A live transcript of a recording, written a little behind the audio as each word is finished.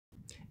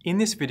In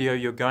this video,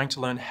 you're going to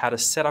learn how to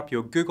set up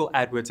your Google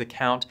AdWords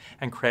account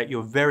and create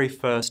your very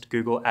first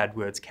Google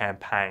AdWords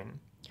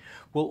campaign.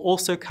 We'll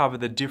also cover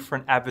the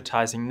different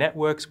advertising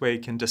networks where you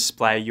can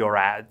display your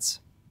ads.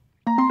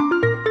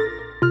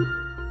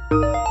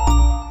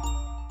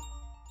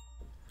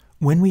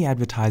 When we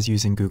advertise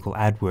using Google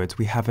AdWords,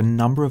 we have a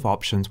number of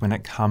options when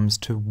it comes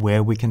to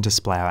where we can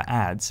display our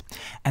ads.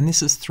 And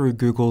this is through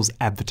Google's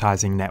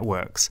advertising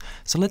networks.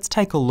 So let's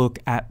take a look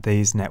at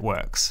these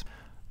networks.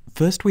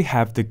 First, we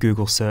have the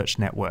Google Search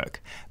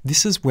Network.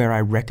 This is where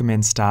I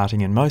recommend starting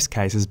in most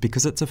cases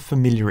because it's a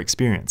familiar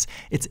experience.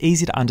 It's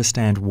easy to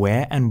understand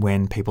where and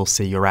when people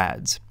see your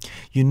ads.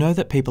 You know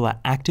that people are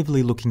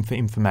actively looking for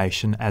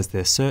information as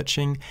they're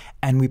searching,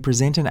 and we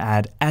present an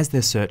ad as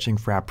they're searching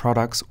for our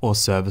products or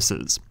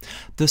services.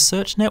 The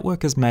Search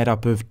Network is made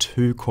up of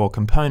two core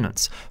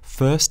components.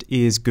 First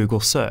is Google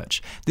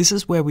Search. This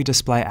is where we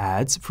display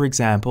ads, for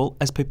example,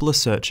 as people are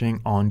searching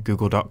on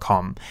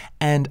google.com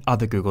and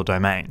other Google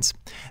domains.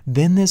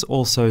 Then there's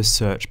also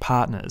Search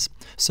Partners.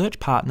 Search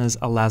Partners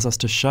allows us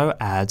to show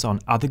ads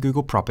on other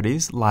Google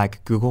properties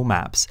like Google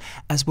Maps,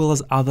 as well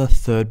as other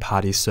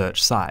third-party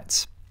search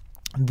sites.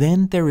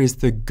 Then there is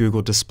the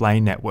Google Display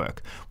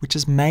Network, which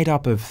is made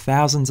up of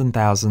thousands and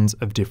thousands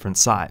of different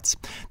sites.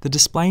 The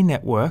Display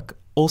Network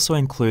also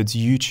includes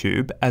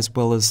YouTube, as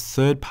well as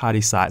third-party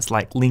sites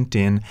like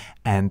LinkedIn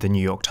and the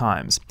New York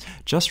Times.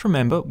 Just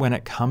remember, when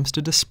it comes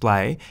to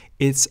display,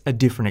 it's a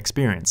different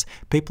experience.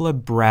 People are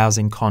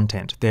browsing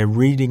content, they're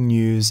reading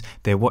news,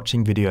 they're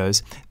watching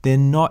videos, they're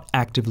not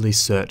actively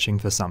searching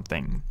for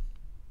something.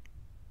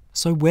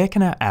 So where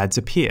can our ads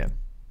appear?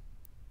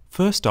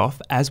 First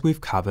off, as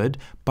we've covered,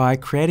 by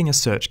creating a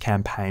search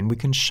campaign, we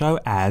can show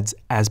ads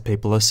as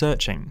people are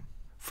searching.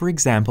 For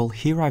example,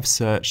 here I've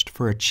searched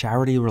for a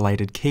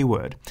charity-related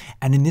keyword,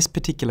 and in this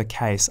particular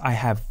case, I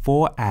have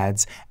 4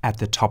 ads at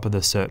the top of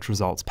the search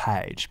results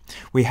page.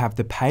 We have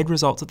the paid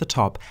results at the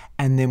top,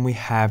 and then we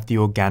have the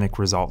organic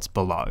results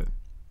below.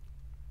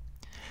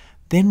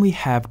 Then we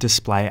have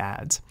display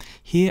ads.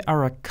 Here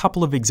are a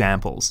couple of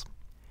examples.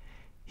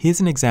 Here's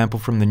an example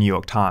from the New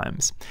York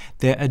Times.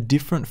 There are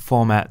different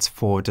formats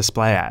for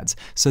display ads.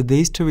 So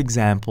these two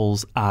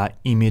examples are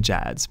image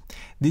ads.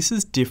 This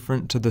is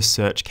different to the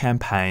search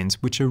campaigns,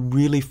 which are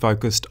really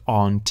focused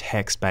on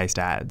text-based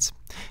ads.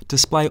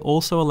 Display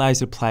also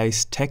allows you to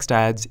place text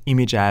ads,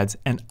 image ads,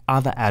 and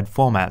other ad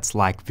formats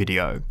like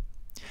video.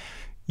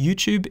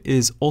 YouTube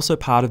is also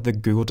part of the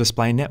Google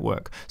Display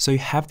Network, so you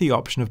have the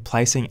option of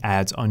placing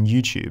ads on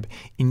YouTube,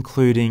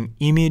 including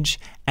image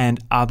and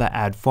other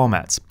ad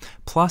formats.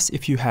 Plus,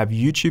 if you have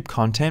YouTube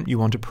content you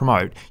want to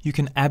promote, you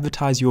can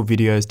advertise your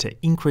videos to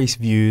increase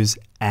views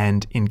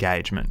and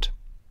engagement.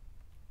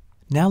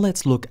 Now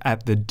let's look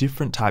at the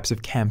different types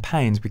of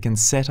campaigns we can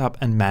set up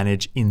and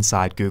manage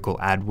inside Google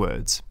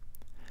AdWords.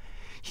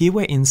 Here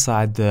we're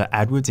inside the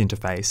AdWords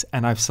interface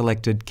and I've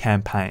selected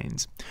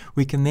Campaigns.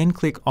 We can then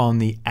click on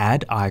the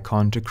Add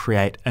icon to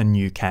create a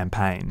new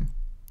campaign.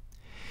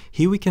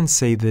 Here we can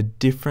see the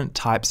different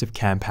types of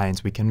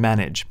campaigns we can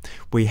manage.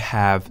 We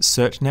have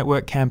Search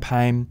Network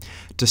campaign,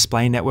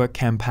 Display Network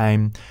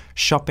campaign,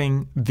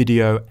 Shopping,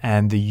 Video,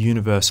 and the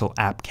Universal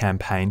App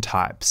campaign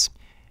types.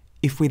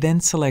 If we then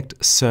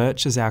select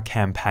Search as our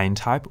campaign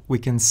type, we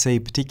can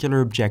see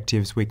particular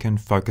objectives we can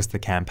focus the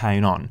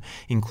campaign on,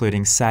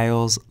 including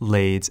sales,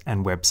 leads,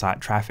 and website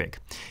traffic.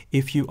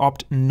 If you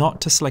opt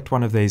not to select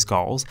one of these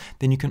goals,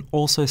 then you can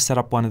also set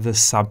up one of the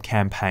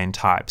sub-campaign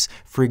types.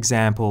 For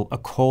example, a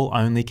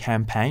call-only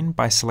campaign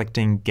by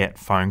selecting Get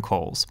Phone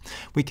Calls.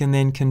 We can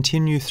then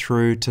continue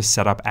through to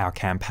set up our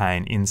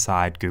campaign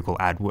inside Google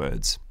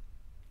AdWords.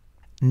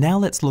 Now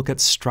let's look at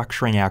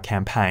structuring our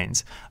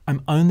campaigns.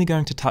 I'm only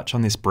going to touch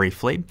on this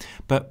briefly,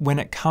 but when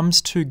it comes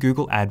to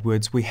Google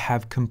AdWords, we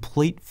have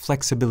complete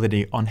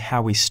flexibility on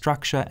how we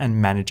structure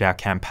and manage our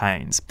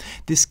campaigns.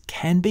 This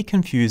can be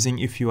confusing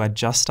if you are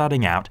just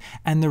starting out,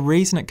 and the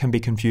reason it can be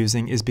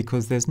confusing is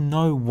because there's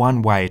no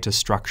one way to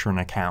structure an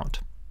account.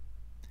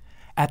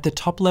 At the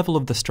top level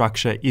of the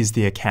structure is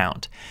the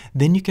account.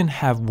 Then you can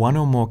have one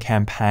or more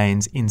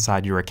campaigns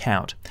inside your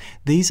account.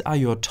 These are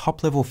your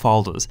top level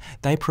folders.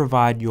 They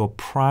provide your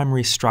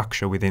primary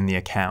structure within the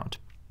account.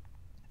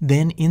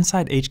 Then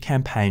inside each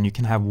campaign, you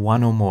can have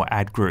one or more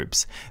ad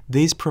groups.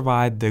 These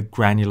provide the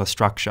granular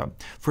structure.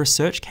 For a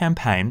search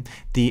campaign,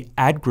 the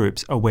ad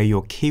groups are where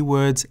your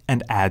keywords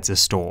and ads are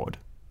stored.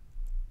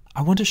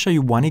 I want to show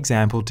you one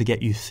example to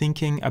get you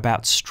thinking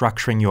about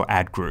structuring your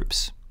ad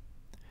groups.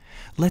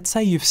 Let's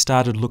say you've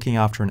started looking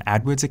after an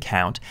AdWords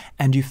account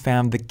and you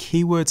found the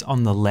keywords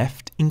on the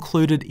left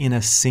included in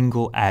a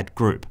single ad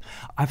group.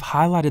 I've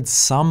highlighted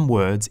some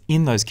words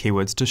in those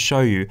keywords to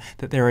show you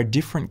that there are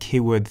different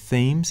keyword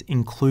themes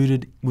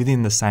included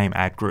within the same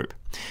ad group.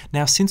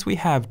 Now, since we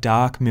have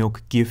dark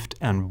milk, gift,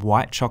 and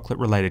white chocolate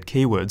related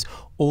keywords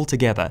all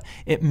together,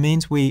 it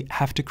means we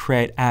have to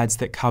create ads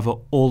that cover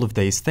all of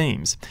these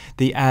themes.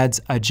 The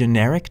ads are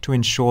generic to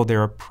ensure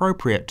they're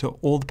appropriate to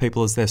all the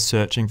people as they're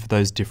searching for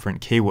those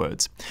different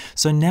keywords.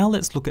 So now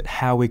let's look at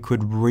how we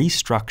could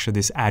restructure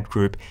this ad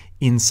group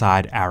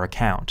inside our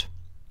account.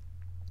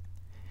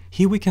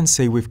 Here we can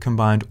see we've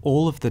combined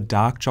all of the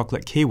dark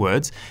chocolate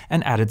keywords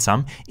and added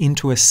some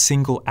into a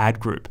single ad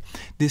group.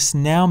 This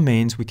now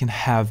means we can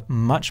have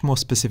much more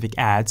specific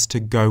ads to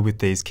go with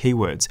these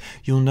keywords.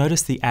 You'll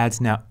notice the ads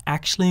now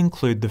actually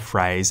include the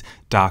phrase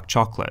dark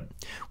chocolate.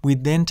 We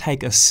then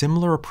take a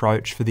similar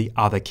approach for the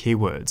other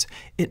keywords.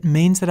 It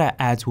means that our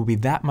ads will be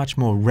that much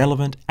more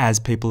relevant as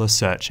people are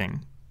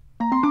searching.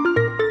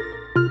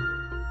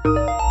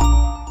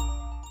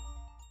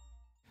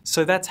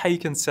 So that's how you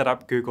can set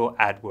up Google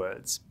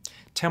AdWords.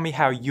 Tell me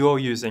how you're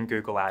using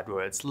Google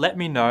AdWords. Let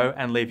me know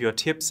and leave your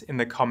tips in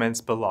the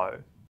comments below.